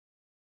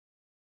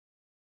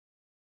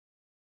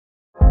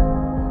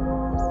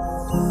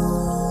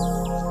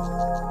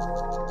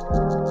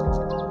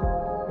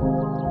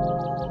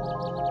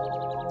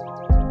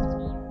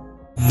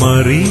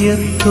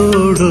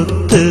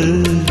മറിയത്തോടൊത്ത്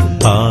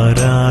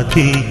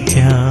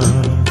ആരാധിക്കാം,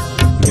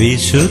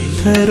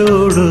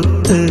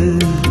 വിശുദ്ധരോടൊത്ത്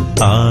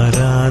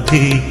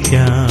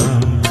ആരാധിക്കാം,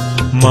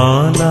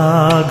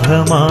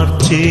 മാലാഖമാർ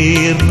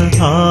ചേർന്ന്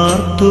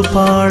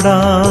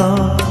ആർത്തുപാടാം,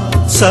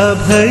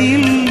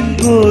 സഭയിൽ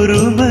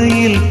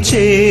ഒരുമയിൽ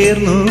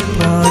ചേർന്നു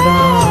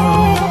പാടാം.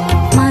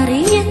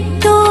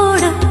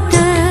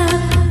 മറിയത്തോടൊത്ത്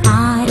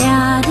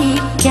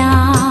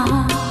ആരാധിക്കാം,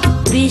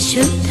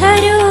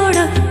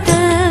 വിശുദ്ധരോടൊത്ത്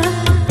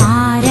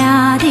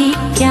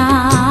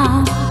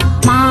ആരാധിക്കാം,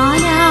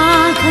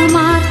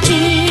 മാലാഖമാർ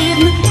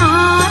ചേർന്ന്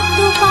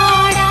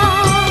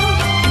ആർത്തുപാടാം,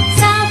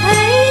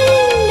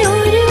 സഭയിൽ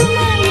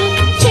ഒരുമയിൽ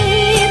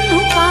ചേർന്നു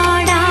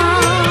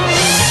പാടാം.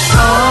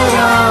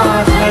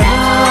 ആരാധന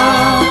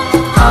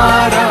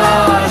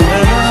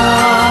ആരാധന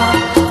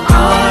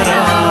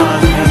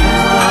ആരാധന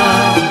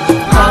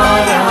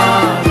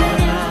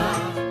ആരാധന.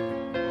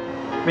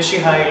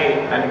 മിശിഹായിൽ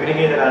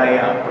അനുഗ്രഹീതരായ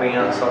പ്രിയ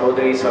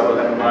സഹോദരി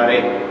സഹോദരന്മാരെ,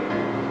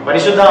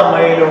 പരിശുദ്ധ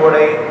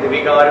അമ്മയിലൂടെ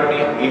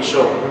ദിവികാരുണ്യ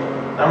ഈശോ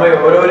നമ്മെ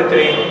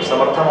ഓരോരുത്തരെയും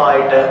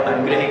സമർത്ഥമായിട്ട്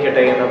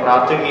അനുഗ്രഹിക്കട്ടെ എന്ന്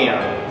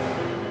പ്രാർത്ഥിക്കുകയാണ്.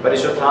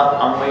 പരിശുദ്ധ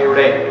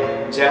അമ്മയുടെ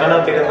ജനന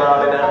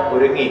തിരുനാളിന്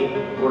ഒരുങ്ങി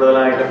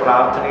കൂടുതലായിട്ട്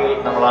പ്രാർത്ഥനയിൽ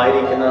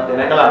നമ്മളായിരിക്കുന്ന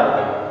ദിനങ്ങളാണ്.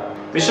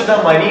 വിശുദ്ധ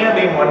മരിയ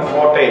ഡി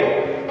മോൺഫോർട്ടെ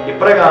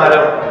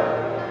ഇപ്രകാരം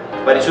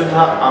പരിശുദ്ധ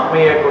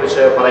അമ്മയെ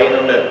കുറിച്ച്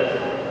പറയുന്നുണ്ട്: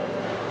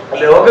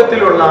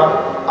 ലോകത്തിലുള്ള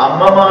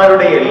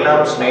അമ്മമാരുടെ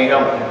എല്ലാം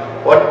സ്നേഹം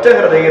ഒറ്റ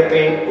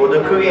ഹൃദയത്തിൽ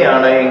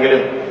ഒതുക്കുകയാണ്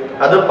എങ്കിലും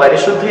അത്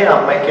പരിശുദ്ധ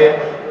അമ്മയ്ക്ക്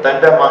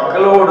തന്റെ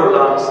മക്കളോടുള്ള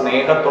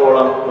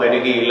സ്നേഹത്തോളം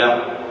വരികയില്ല.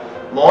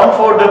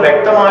 മോൺഫോർട്ട്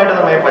വ്യക്തമായിട്ട്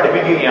നമ്മെ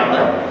പഠിപ്പിക്കുകയാണ്,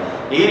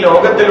 ഈ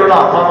ലോകത്തിലുള്ള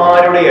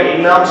അമ്മമാരുടെ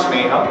എല്ലാം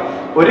സ്നേഹം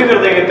ഒരു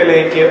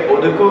ഹൃദയത്തിലേക്ക്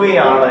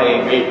ഒതുക്കുകയാണ്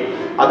എങ്കിൽ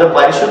അത്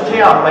പരിശുദ്ധ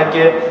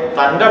അമ്മയ്ക്ക്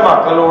തന്റെ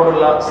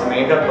മക്കളോടുള്ള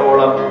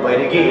സ്നേഹത്തോളം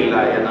വരികയില്ല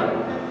എന്ന്.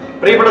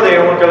 പ്രിയപ്പെട്ട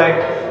ദൈവമക്കളെ,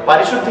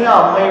 പരിശുദ്ധ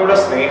അമ്മയുടെ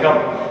സ്നേഹം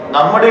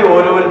നമ്മുടെ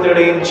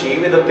ഓരോരുത്തരുടെയും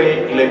ജീവിതത്തിൽ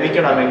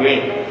ലഭിക്കണമെങ്കിൽ,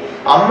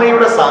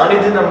 അമ്മയുടെ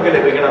സാന്നിധ്യം നമുക്ക്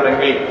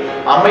ലഭിക്കണമെങ്കിൽ,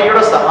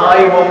 അമ്മയുടെ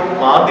സഹായവും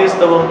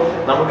മാധ്യസ്ഥവും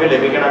നമുക്ക്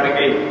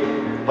ലഭിക്കണമെങ്കിൽ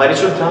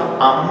പരിശുദ്ധ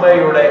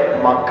അമ്മയുടെ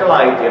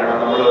മക്കളായി തീരണം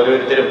നമ്മൾ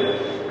ഓരോരുത്തരും.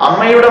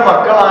 അമ്മയുടെ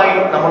മക്കളായി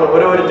നമ്മൾ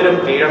ഓരോരുത്തരും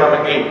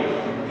തീരണമെങ്കിൽ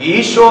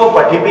ഈശോ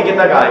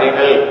പഠിപ്പിക്കുന്ന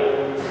കാര്യങ്ങൾ,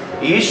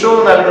 ഈശോ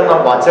നൽകുന്ന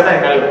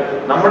വചനങ്ങൾ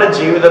നമ്മുടെ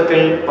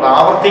ജീവിതത്തിൽ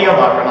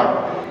പ്രാവർത്തികമാക്കണം.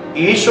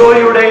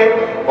 ഈശോയുടെ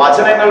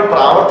വചനങ്ങൾ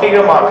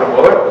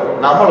പ്രാവർത്തികമാക്കുമ്പോൾ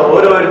നമ്മൾ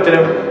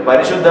ഓരോരുത്തരും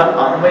പരിശുദ്ധ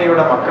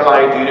അമ്മയുടെ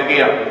മക്കളായി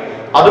തീരുകയാണ്.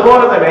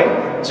 അതുപോലെ തന്നെ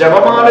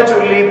ജപമാല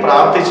ചൊല്ലി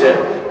പ്രാർത്ഥിച്ച്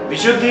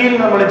വിശുദ്ധിയിൽ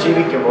നമ്മൾ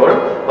ജീവിക്കുമ്പോൾ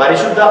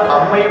പരിശുദ്ധ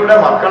അമ്മയുടെ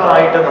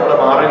മക്കളായിട്ട് നമ്മൾ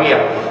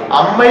മാറുകയാണ്.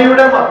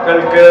 അമ്മയുടെ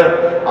മക്കൾക്ക്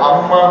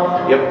അമ്മ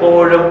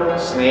എപ്പോഴും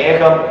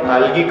സ്നേഹം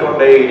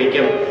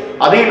നൽകിക്കൊണ്ടേയിരിക്കും.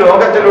 അത് ഈ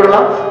ലോകത്തിലുള്ള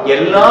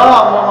എല്ലാ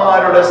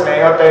അമ്മമാരുടെ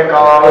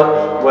സ്നേഹത്തെക്കാളും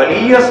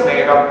വലിയ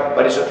സ്നേഹം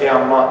പരിശുദ്ധ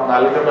അമ്മ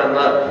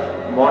നൽകുമെന്ന്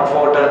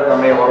മോൺഫോർട്ട്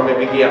നമ്മെ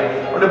ഓർമ്മിപ്പിക്കുക.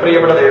 അതുകൊണ്ട്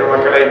പ്രിയപ്പെട്ട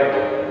ദൈവമക്കളെ,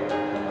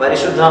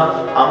 പരിശുദ്ധ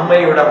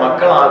അമ്മയുടെ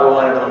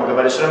മക്കളാകുവാനായിട്ട് നമുക്ക്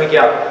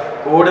പരിശ്രമിക്കാം.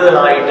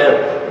 കൂടുതലായിട്ട്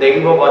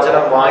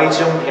ദൈവവചനം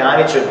വായിച്ചും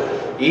ധ്യാനിച്ചും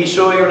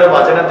ഈശോയുടെ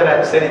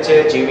വചനത്തിനനുസരിച്ച്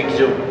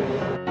ജീവിച്ചും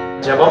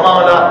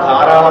ജപമാല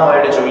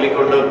ധാരാളമായിട്ട്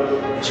ചൊല്ലിക്കൊണ്ടും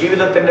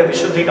ജീവിതത്തിന്റെ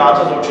വിശുദ്ധി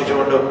കാത്തു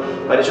സൂക്ഷിച്ചുകൊണ്ടും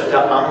പരിശുദ്ധ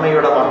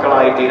അമ്മയുടെ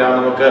മക്കളായി തീരാൻ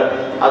നമുക്ക്.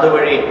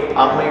 അതുവഴി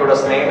അമ്മയുടെ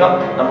സ്നേഹം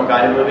നമുക്ക്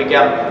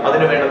അനുഭവിക്കാം.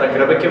 അതിനു വേണ്ടുന്ന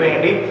കൃപയ്ക്ക്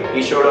വേണ്ടി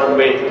ഈശോയുടെ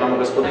മുമ്പിൽ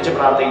നമുക്ക് സ്തുതിച്ച്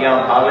പ്രാർത്ഥിക്കാം.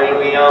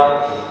 ഹല്ലേലൂയ,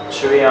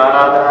 ഈശോയെ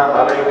ആരാധന.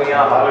 Hallelujah,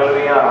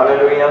 hallelujah,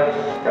 hallelujah.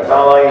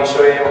 കർത്താവായ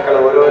ഈശോയെ, മക്കൾ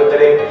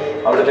ഓരോരുത്തരെയും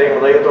അവിടുത്തെ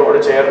ഹൃദയത്തോട്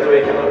ചേർത്ത്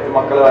വയ്ക്കുന്ന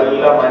മക്കളെ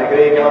എല്ലാം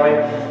അനുഗ്രഹിക്കണമേ.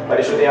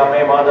 പരിശുദ്ധ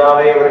അമ്മയെ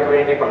മാതാവേ, ഇവർക്ക്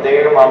വേണ്ടി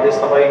പ്രത്യേകം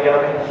മാധ്യസ്ഥം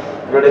വഹിക്കണമേ.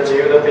 ഇവരുടെ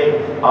ജീവിതത്തിൽ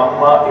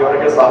അമ്മ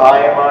ഇവർക്ക്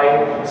സഹായമായി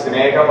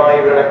സ്നേഹമായി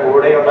ഇവരുടെ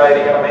കൂടെ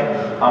ഉണ്ടായിരിക്കണമേ.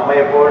 അമ്മ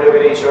എപ്പോഴും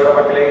ഇവരെ ഈശോയുടെ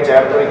പക്കലേക്ക്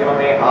ചേർത്ത്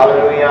വയ്ക്കണമേ.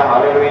 Hallelujah,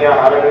 hallelujah,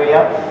 hallelujah.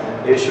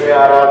 യേശുവേ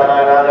ആരാധന,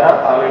 ആരാധന.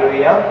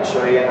 ഹല്ലേലൂയ,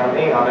 ഈശോയെ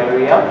നന്ദി.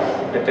 ഹല്ലേലൂയ.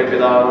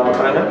 പിതാവും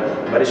പുത്രനും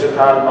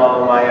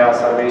പരിശുദ്ധാത്മാവുമായ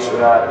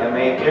സർവേശ്വര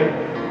എന്നേക്കും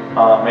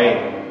ആമേൻ.